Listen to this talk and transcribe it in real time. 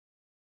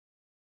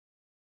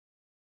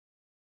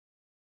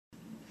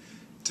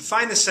To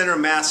find the center of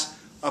mass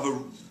of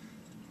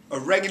a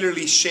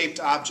regularly shaped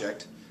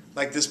object,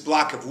 like this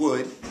block of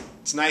wood,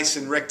 it's nice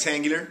and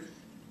rectangular,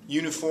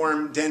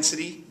 uniform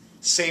density,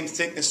 same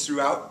thickness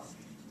throughout.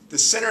 The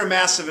center of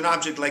mass of an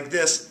object like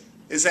this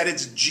is at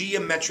its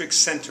geometric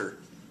center.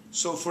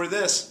 So for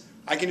this,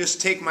 I can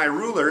just take my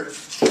ruler,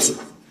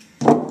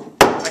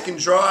 I can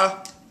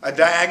draw a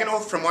diagonal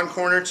from one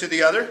corner to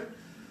the other,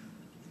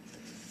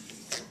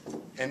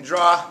 and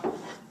draw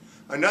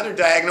another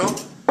diagonal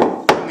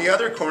from the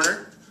other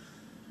corner.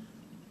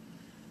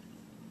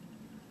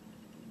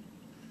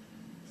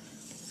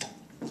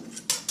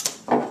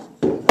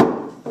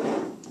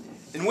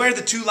 And where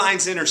the two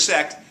lines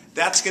intersect,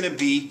 that's going to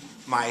be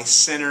my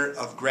center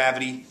of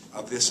gravity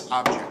of this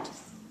object.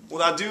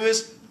 What I'll do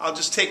is, I'll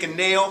just take a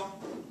nail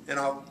and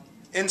I'll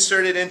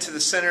insert it into the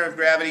center of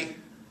gravity.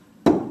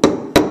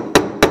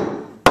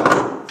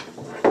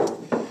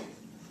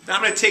 Now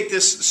I'm going to take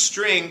this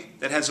string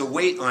that has a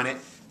weight on it.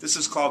 This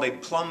is called a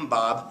plumb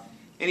bob.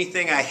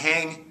 Anything I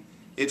hang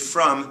it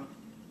from,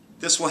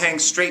 this will hang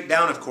straight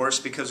down, of course,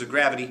 because of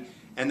gravity,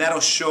 and that'll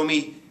show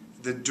me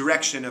the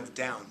direction of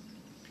down.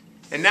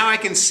 And now I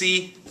can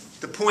see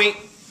the point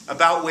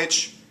about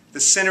which the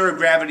center of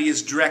gravity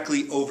is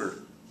directly over,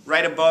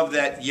 right above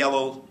that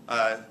yellow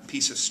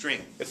piece of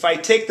string. If I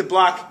take the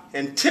block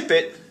and tip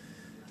it,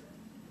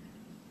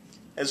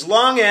 as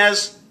long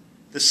as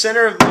the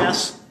center of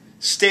mass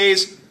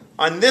stays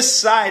on this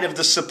side of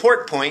the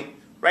support point,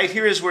 right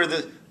here is where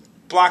the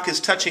block is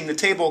touching the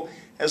table,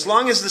 as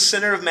long as the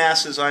center of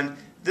mass is on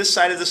this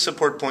side of the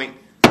support point,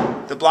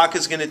 the block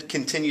is going to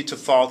continue to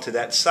fall to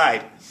that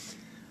side.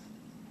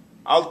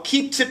 I'll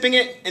keep tipping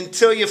it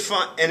until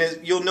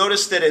you'll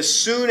notice that as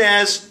soon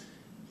as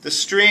the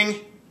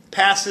string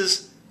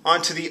passes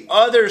onto the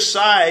other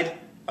side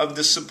of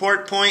the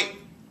support point,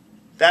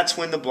 that's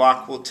when the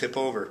block will tip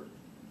over.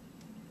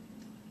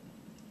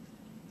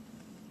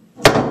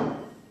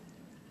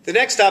 The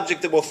next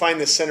object that we'll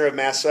find the center of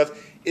mass of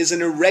is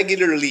an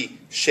irregularly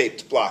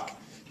shaped block.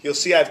 You'll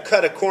see I've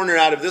cut a corner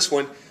out of this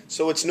one,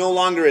 so it's no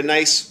longer a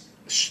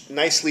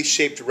nicely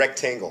shaped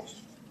rectangle.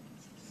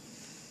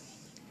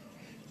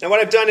 Now what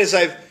I've done is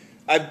I've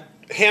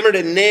hammered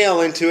a nail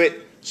into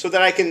it so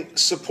that I can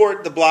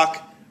support the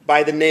block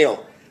by the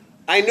nail.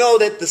 I know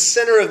that the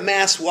center of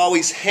mass will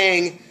always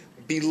hang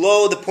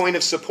below the point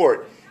of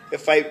support.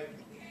 If I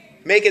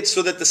make it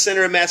so that the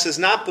center of mass is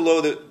not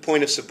below the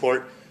point of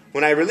support,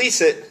 when I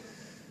release it,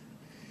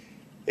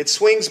 it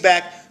swings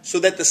back so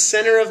that the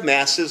center of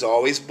mass is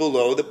always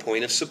below the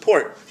point of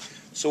support.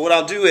 So what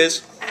I'll do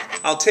is,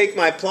 I'll take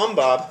my plumb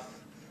bob,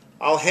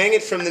 I'll hang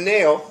it from the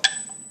nail,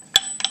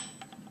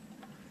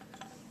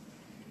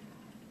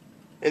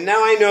 and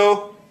now I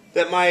know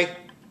that my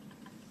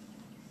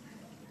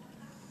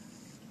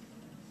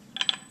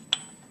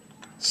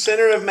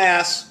center of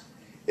mass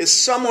is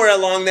somewhere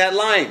along that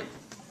line.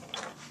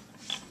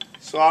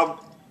 So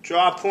I'll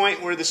draw a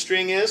point where the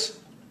string is.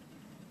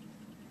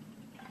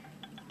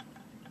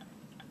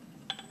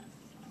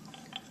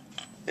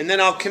 And then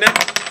I'll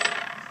connect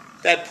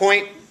that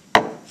point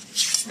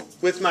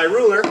with my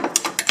ruler.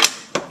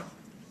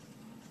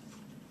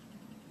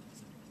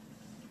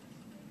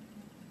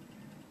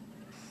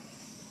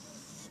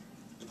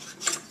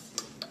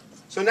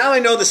 So now I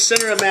know the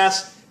center of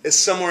mass is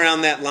somewhere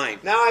on that line.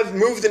 Now I've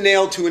moved the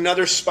nail to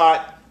another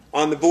spot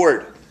on the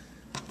board.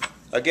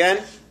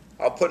 Again,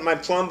 I'll put my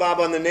plumb bob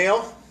on the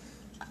nail.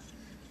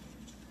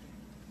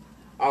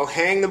 I'll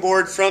hang the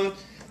board from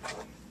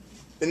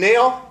the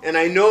nail, and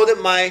I know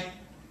that my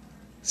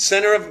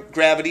center of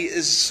gravity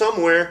is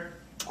somewhere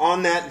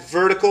on that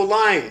vertical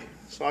line.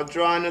 So I'll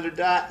draw another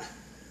dot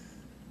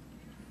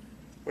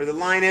where the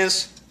line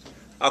is.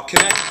 I'll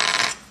connect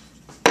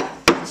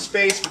the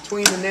space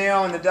between the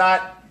nail and the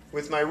dot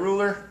with my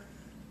ruler.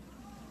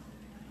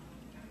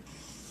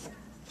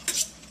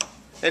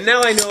 And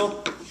now I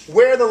know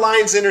where the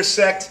lines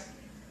intersect.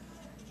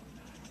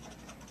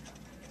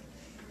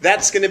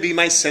 That's going to be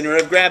my center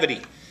of gravity.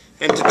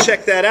 And to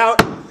check that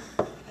out,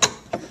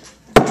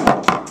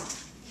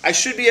 I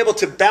should be able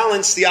to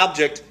balance the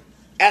object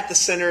at the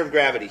center of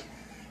gravity.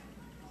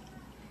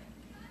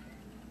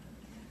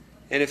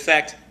 And in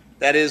fact,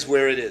 that is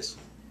where it is.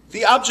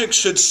 The object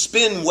should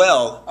spin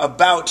well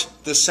about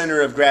the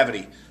center of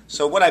gravity.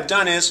 So what I've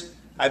done is,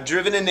 I've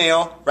driven a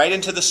nail right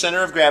into the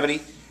center of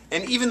gravity,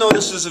 and even though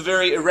this is a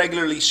very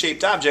irregularly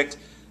shaped object,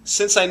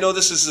 since I know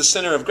this is the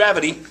center of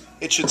gravity,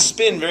 it should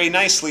spin very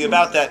nicely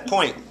about that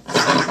point.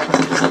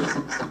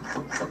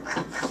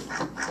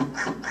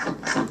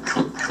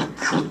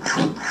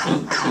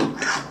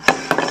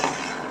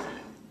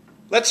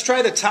 Let's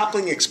try the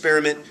toppling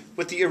experiment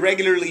with the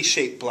irregularly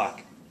shaped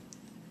block.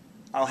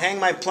 I'll hang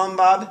my plumb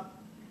bob,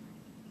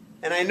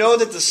 and I know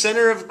that the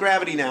center of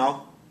gravity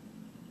now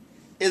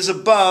is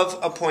above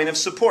a point of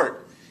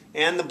support,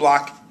 and the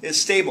block is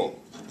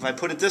stable. If I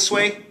put it this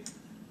way,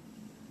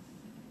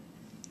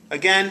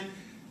 again,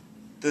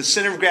 the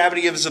center of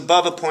gravity is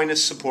above a point of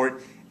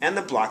support, and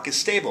the block is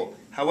stable.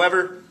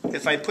 However,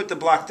 if I put the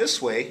block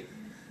this way,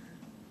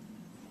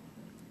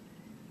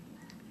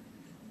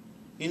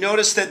 you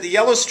notice that the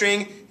yellow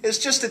string is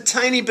just a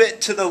tiny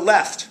bit to the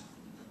left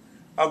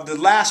of the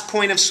last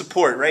point of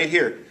support right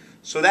here.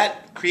 So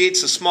that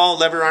creates a small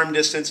lever arm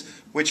distance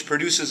which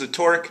produces a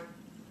torque,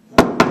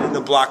 and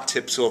the block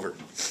tips over.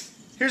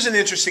 Here's an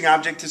interesting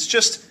object. It's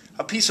just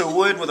a piece of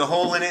wood with a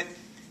hole in it,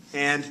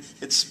 and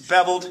it's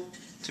beveled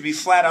to be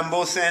flat on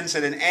both ends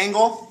at an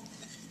angle.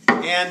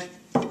 And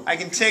I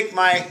can take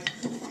my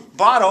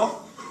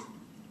bottle,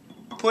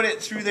 put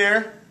it through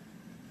there,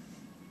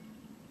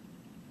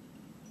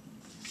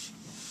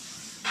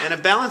 and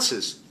it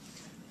balances.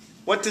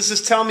 What does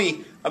this tell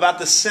me about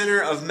the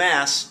center of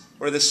mass,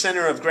 or the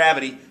center of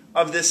gravity,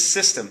 of this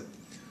system?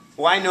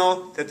 Well, I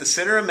know that the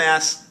center of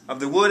mass of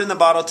the wood and the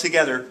bottle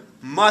together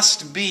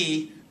must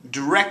be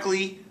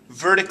directly,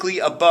 vertically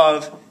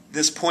above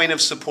this point of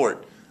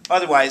support.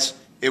 Otherwise,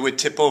 it would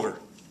tip over.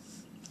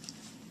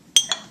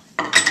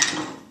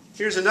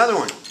 Here's another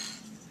one.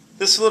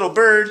 This little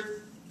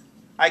bird,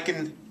 I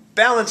can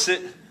balance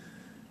it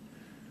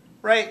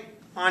right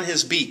on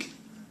his beak.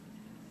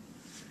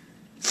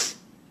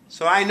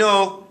 So I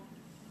know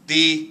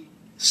the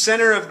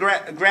center of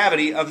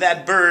gravity of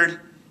that bird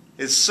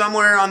is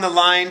somewhere on the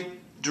line,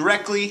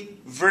 directly,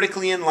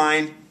 vertically in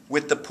line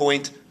with the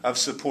point of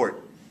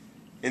support.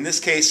 In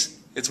this case,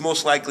 it's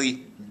most likely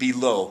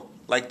below,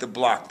 like the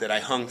block that I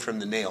hung from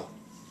the nail.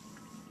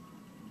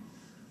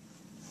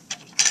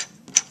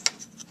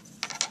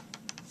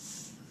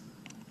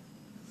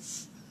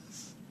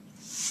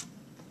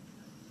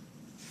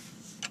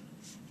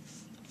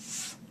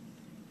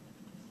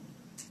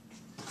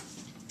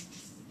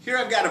 Here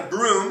I've got a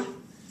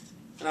broom,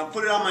 and I'll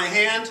put it on my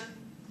hand,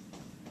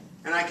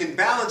 and I can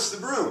balance the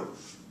broom.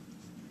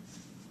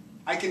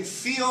 I can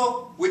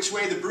feel which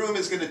way the broom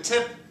is going to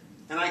tip,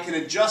 and I can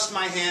adjust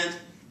my hand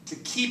to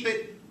keep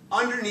it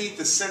underneath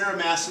the center of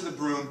mass of the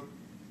broom.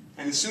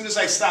 And as soon as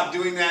I stop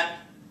doing that,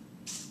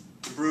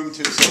 the broom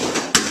tips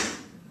over.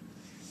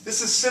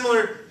 This is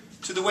similar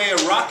to the way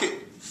a rocket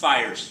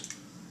fires.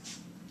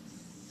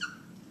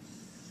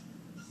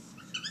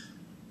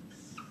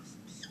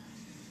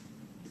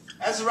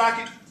 As the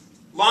rocket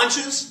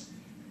launches,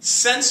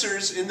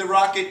 sensors in the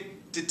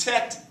rocket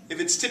detect if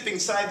it's tipping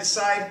side to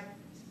side,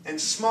 and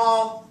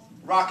small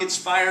rockets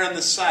fire on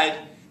the side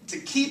to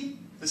keep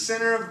the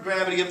center of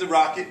gravity of the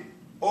rocket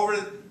over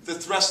the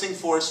thrusting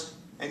force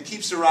and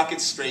keeps the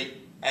rocket straight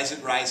as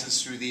it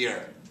rises through the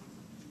air.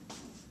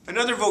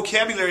 Another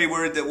vocabulary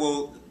word that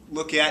we'll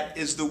look at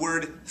is the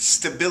word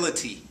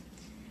stability.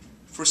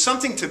 For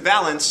something to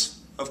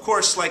balance, of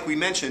course, like we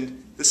mentioned,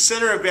 the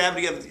center of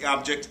gravity of the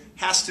object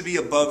has to be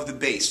above the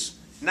base.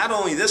 Not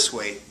only this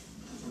way,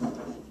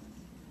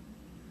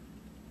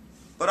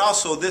 but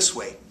also this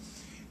way.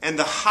 And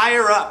the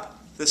higher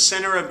up the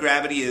center of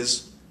gravity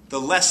is, the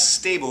less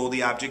stable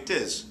the object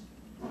is.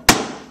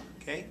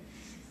 Okay?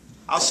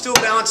 I'll still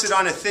balance it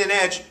on a thin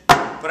edge,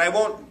 but I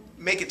won't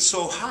make it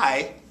so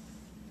high.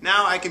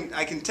 Now I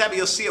can tap it.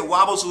 You'll see it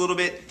wobbles a little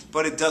bit,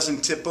 but it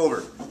doesn't tip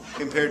over.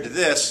 Compared to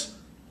this,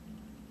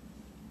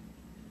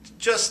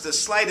 just the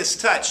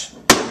slightest touch,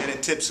 and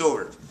it tips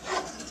over.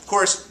 Of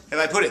course, if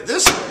I put it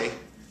this way,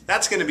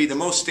 that's going to be the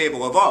most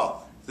stable of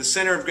all. The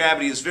center of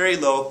gravity is very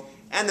low,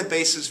 and the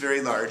base is very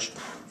large,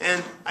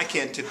 and I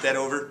can't tip that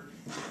over.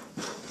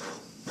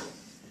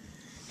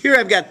 Here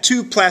I've got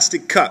two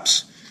plastic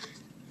cups.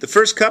 The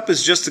first cup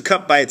is just a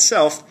cup by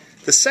itself.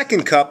 The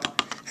second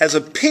cup has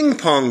a ping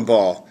pong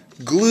ball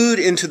glued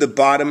into the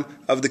bottom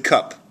of the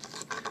cup.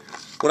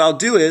 What I'll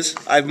do is,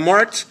 I've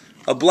marked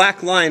a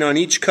black line on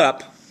each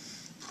cup,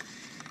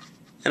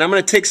 and I'm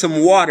going to take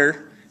some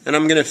water and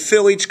I'm going to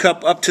fill each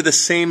cup up to the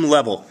same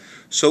level.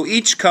 So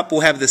each cup will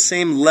have the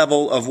same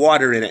level of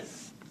water in it.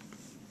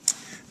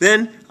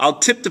 Then I'll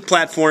tip the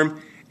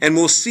platform and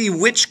we'll see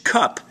which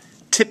cup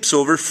tips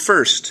over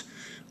first.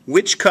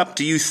 Which cup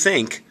do you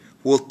think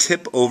will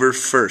tip over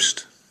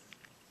first?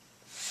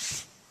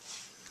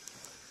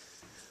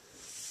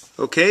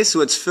 Okay, so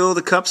let's fill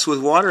the cups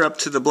with water up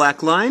to the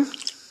black line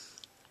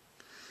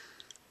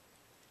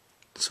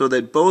so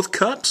that both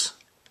cups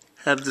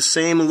have the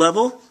same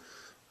level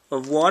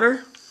of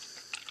water.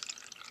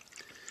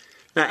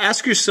 Now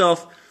ask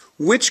yourself,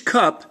 which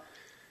cup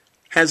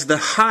has the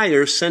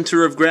higher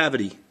center of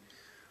gravity?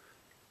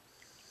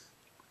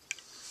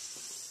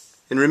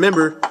 And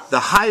remember, the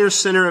higher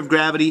center of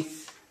gravity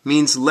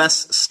means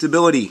less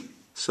stability.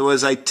 So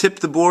as I tip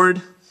the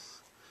board,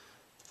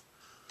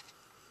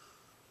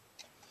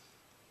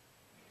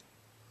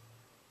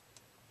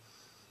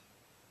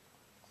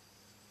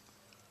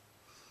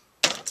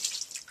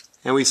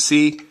 and we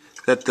see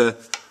that the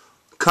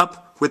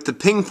cup with the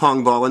ping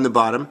pong ball in the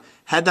bottom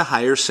had the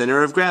higher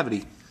center of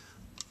gravity.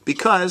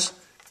 Because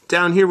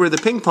down here where the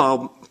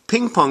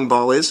ping pong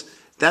ball is,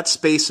 that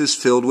space is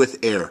filled with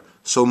air.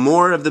 So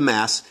more of the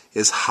mass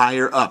is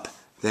higher up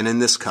than in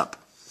this cup.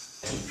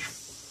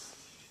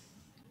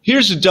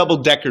 Here's a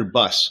double-decker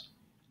bus.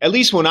 At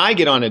least when I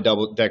get on a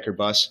double-decker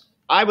bus,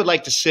 I would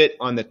like to sit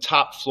on the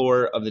top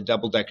floor of the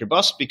double-decker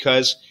bus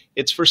because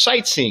it's for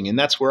sightseeing, and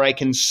that's where I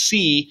can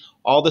see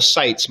all the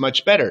sights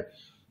much better.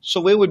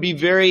 So it would be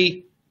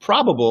very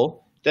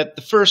probable that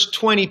the first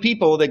 20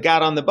 people that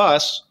got on the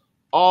bus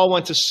all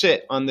want to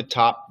sit on the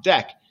top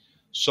deck.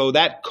 So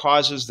that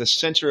causes the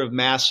center of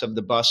mass of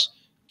the bus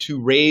to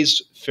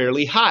raise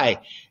fairly high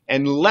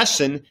and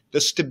lessen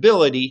the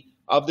stability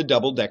of the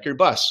double-decker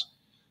bus.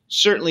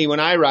 Certainly when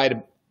I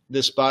ride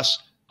this bus,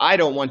 I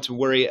don't want to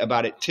worry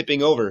about it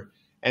tipping over.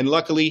 And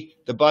luckily,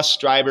 the bus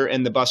driver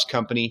and the bus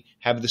company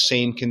have the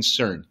same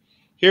concern.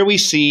 Here we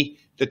see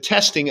the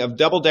testing of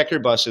double-decker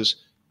buses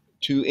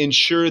to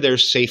ensure their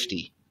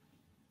safety.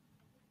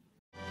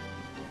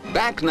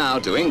 Back now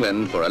to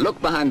England for a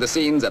look behind the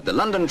scenes at the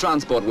London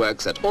Transport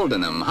Works at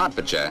Aldenham,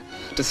 Hertfordshire,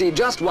 to see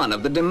just one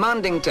of the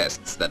demanding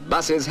tests that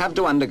buses have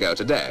to undergo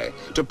today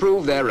to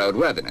prove their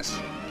roadworthiness.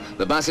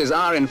 The buses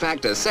are in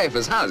fact as safe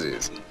as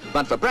houses,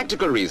 but for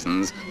practical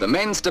reasons, the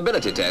main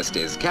stability test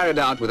is carried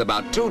out with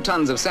about 2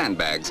 tons of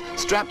sandbags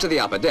strapped to the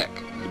upper deck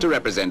to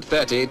represent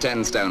 30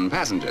 10-stone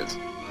passengers.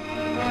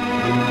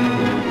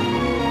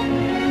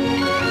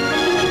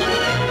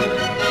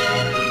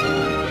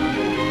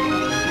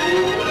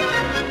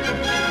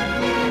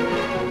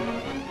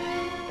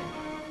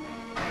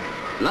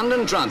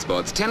 London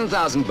Transport's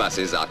 10,000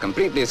 buses are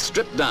completely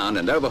stripped down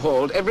and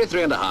overhauled every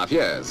 3.5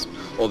 years,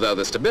 although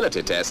the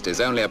stability test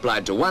is only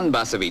applied to 1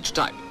 bus of each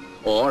type,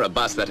 or a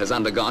bus that has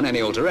undergone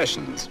any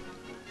alterations.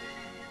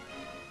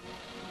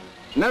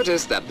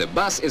 Notice that the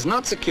bus is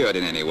not secured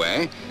in any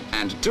way,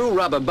 and 2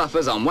 rubber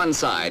buffers on one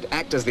side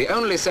act as the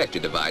only safety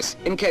device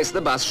in case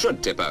the bus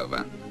should tip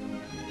over.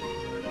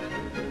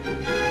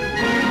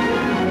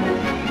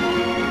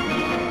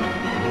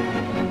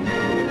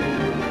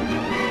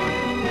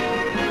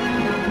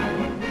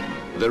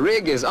 The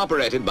rig is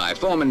operated by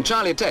foreman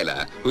Charlie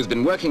Taylor, who's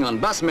been working on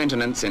bus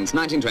maintenance since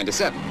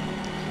 1927.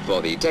 For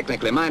the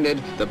technically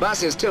minded, the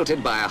bus is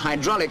tilted by a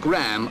hydraulic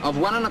ram of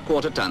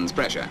 1¼ tons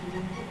pressure.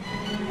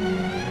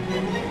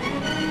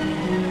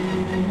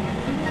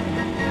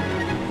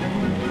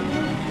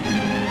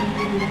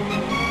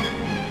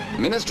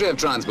 Ministry of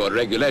Transport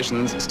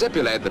regulations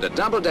stipulate that a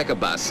double-decker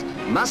bus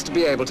must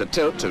be able to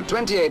tilt to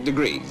 28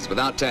 degrees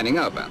without turning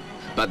over,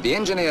 but the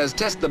engineers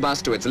test the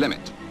bus to its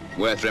limit.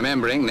 Worth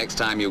remembering next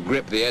time you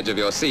grip the edge of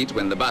your seat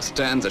when the bus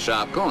turns a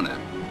sharp corner.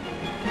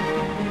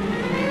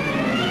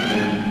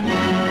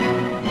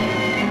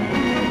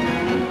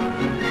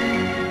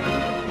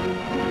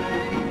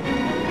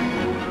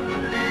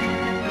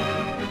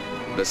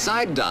 The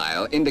side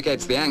dial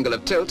indicates the angle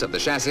of tilt of the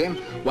chassis,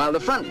 while the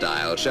front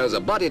dial shows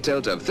a body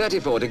tilt of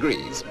 34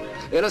 degrees,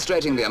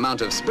 illustrating the amount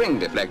of spring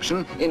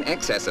deflection in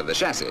excess of the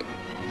chassis.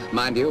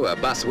 Mind you, a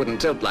bus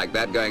wouldn't tilt like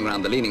that going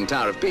around the Leaning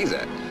Tower of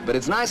Pisa, but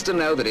it's nice to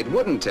know that it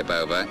wouldn't tip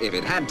over if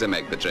it had to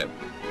make the trip.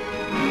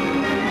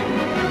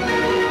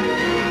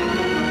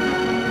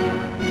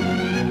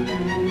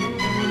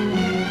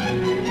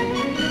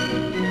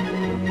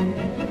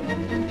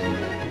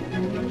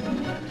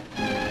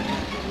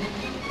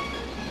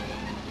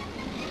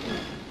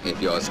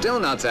 If you're still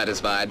not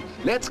satisfied,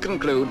 let's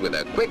conclude with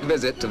a quick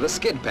visit to the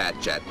skid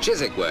patch at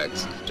Chiswick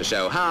Works to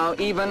show how,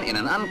 even in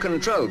an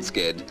uncontrolled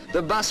skid,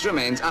 the bus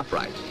remains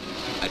upright.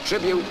 A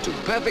tribute to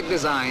perfect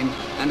design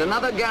and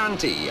another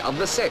guarantee of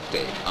the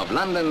safety of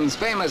London's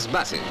famous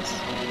buses.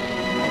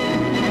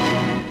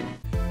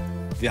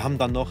 Wir haben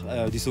dann noch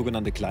die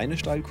sogenannte kleine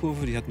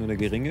Steilkurve, die hat nur eine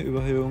geringe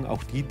Überhöhung.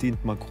 Auch die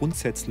dient mal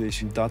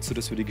grundsätzlich dazu,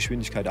 dass wir die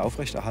Geschwindigkeit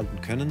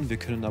aufrechterhalten können. Wir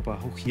können aber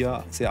auch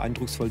hier sehr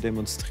eindrucksvoll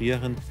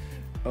demonstrieren,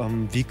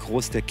 wie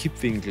groß der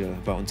Kippwinkel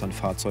bei unseren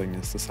Fahrzeugen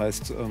ist. Das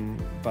heißt,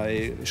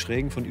 bei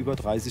Schrägen von über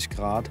 30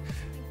 Grad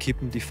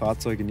kippen die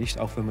Fahrzeuge nicht,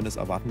 auch wenn man es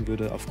erwarten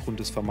würde, aufgrund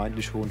des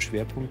vermeintlich hohen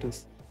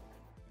Schwerpunktes.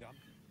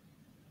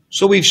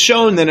 So we've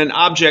shown that an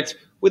object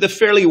with a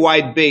fairly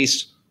wide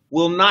base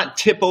will not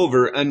tip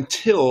over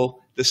until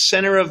the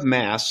center of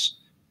mass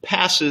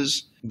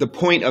passes the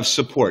point of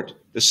support.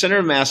 The center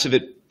of mass, if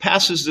it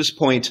passes this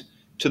point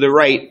to the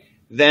right,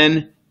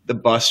 then the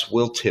bus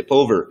will tip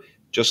over.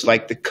 Just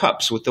like the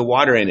cups with the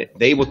water in it,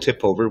 they will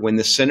tip over when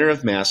the center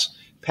of mass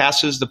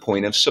passes the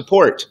point of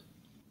support.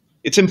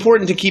 It's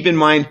important to keep in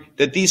mind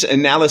that these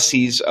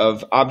analyses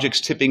of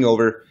objects tipping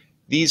over,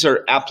 these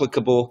are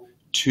applicable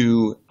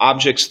to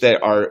objects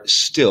that are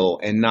still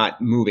and not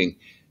moving.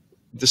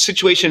 The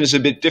situation is a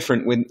bit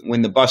different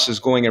when the bus is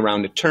going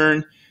around a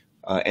turn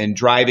and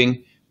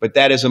driving, but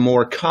that is a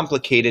more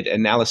complicated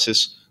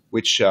analysis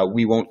which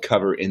we won't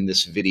cover in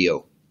this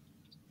video.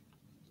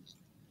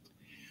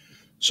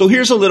 So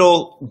here's a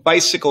little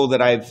bicycle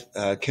that I've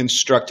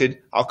constructed.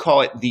 I'll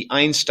call it the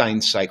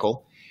Einstein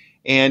Cycle.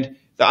 And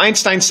the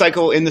Einstein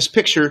Cycle in this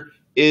picture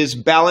is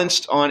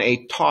balanced on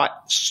a taut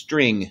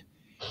string.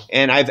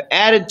 And I've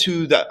added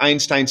to the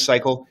Einstein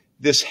Cycle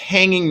this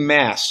hanging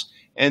mass.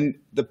 And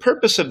the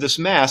purpose of this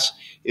mass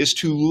is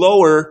to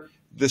lower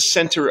the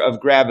center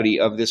of gravity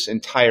of this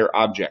entire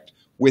object.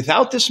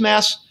 Without this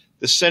mass,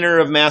 the center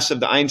of mass of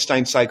the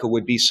Einstein Cycle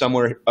would be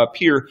somewhere up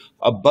here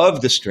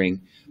above the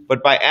string.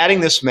 But by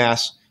adding this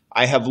mass,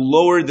 I have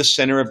lowered the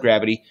center of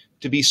gravity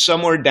to be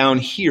somewhere down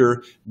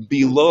here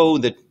below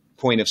the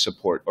point of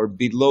support or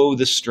below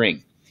the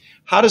string.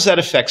 How does that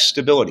affect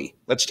stability?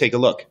 Let's take a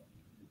look.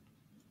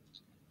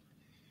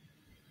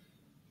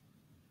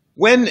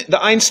 When the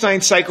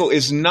Einstein cycle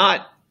is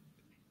not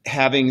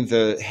having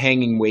the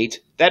hanging weight,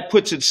 that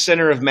puts its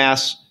center of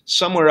mass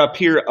somewhere up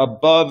here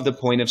above the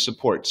point of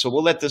support. So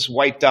we'll let this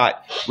white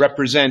dot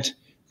represent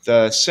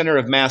the center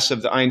of mass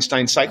of the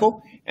Einstein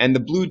cycle, and the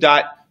blue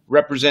dot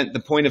represent the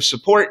point of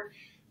support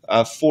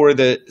for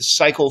the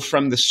cycle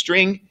from the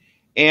string.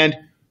 And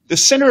the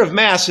center of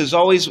mass is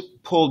always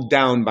pulled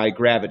down by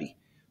gravity.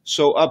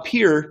 So up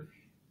here,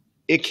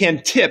 it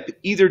can tip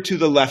either to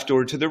the left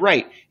or to the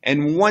right.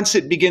 And once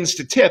it begins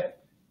to tip,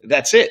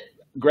 that's it.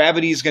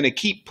 Gravity is going to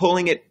keep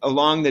pulling it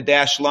along the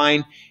dashed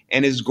line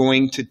and is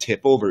going to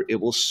tip over.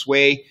 It will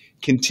sway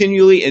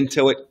continually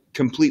until it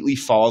completely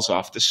falls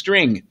off the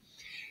string.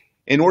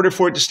 In order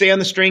for it to stay on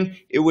the string,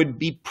 it would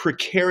be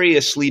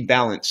precariously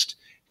balanced,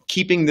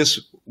 keeping this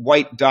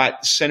white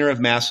dot center of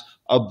mass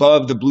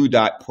above the blue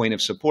dot point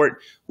of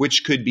support,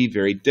 which could be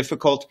very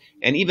difficult,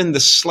 and even the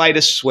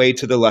slightest sway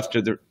to the left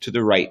or to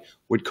the right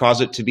would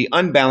cause it to be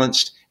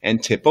unbalanced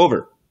and tip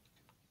over.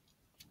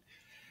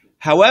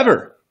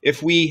 However,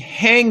 if we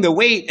hang the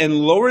weight and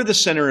lower the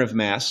center of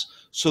mass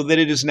so that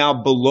it is now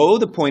below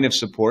the point of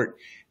support,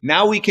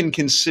 now we can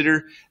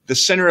consider the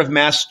center of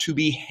mass to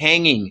be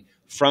hanging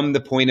from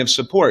the point of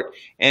support.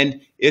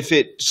 And if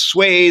it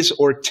sways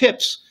or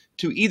tips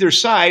to either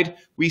side,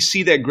 we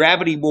see that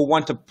gravity will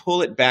want to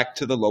pull it back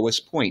to the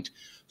lowest point.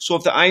 So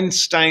if the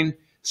Einstein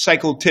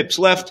cycle tips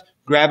left,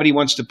 gravity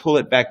wants to pull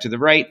it back to the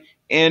right,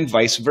 and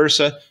vice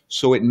versa,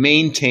 so it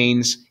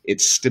maintains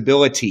its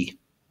stability.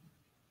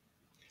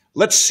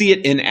 Let's see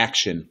it in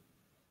action.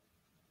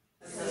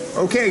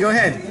 Okay, go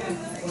ahead.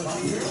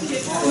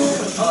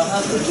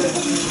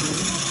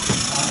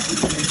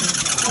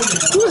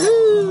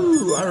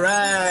 Woohoo! All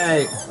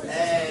right.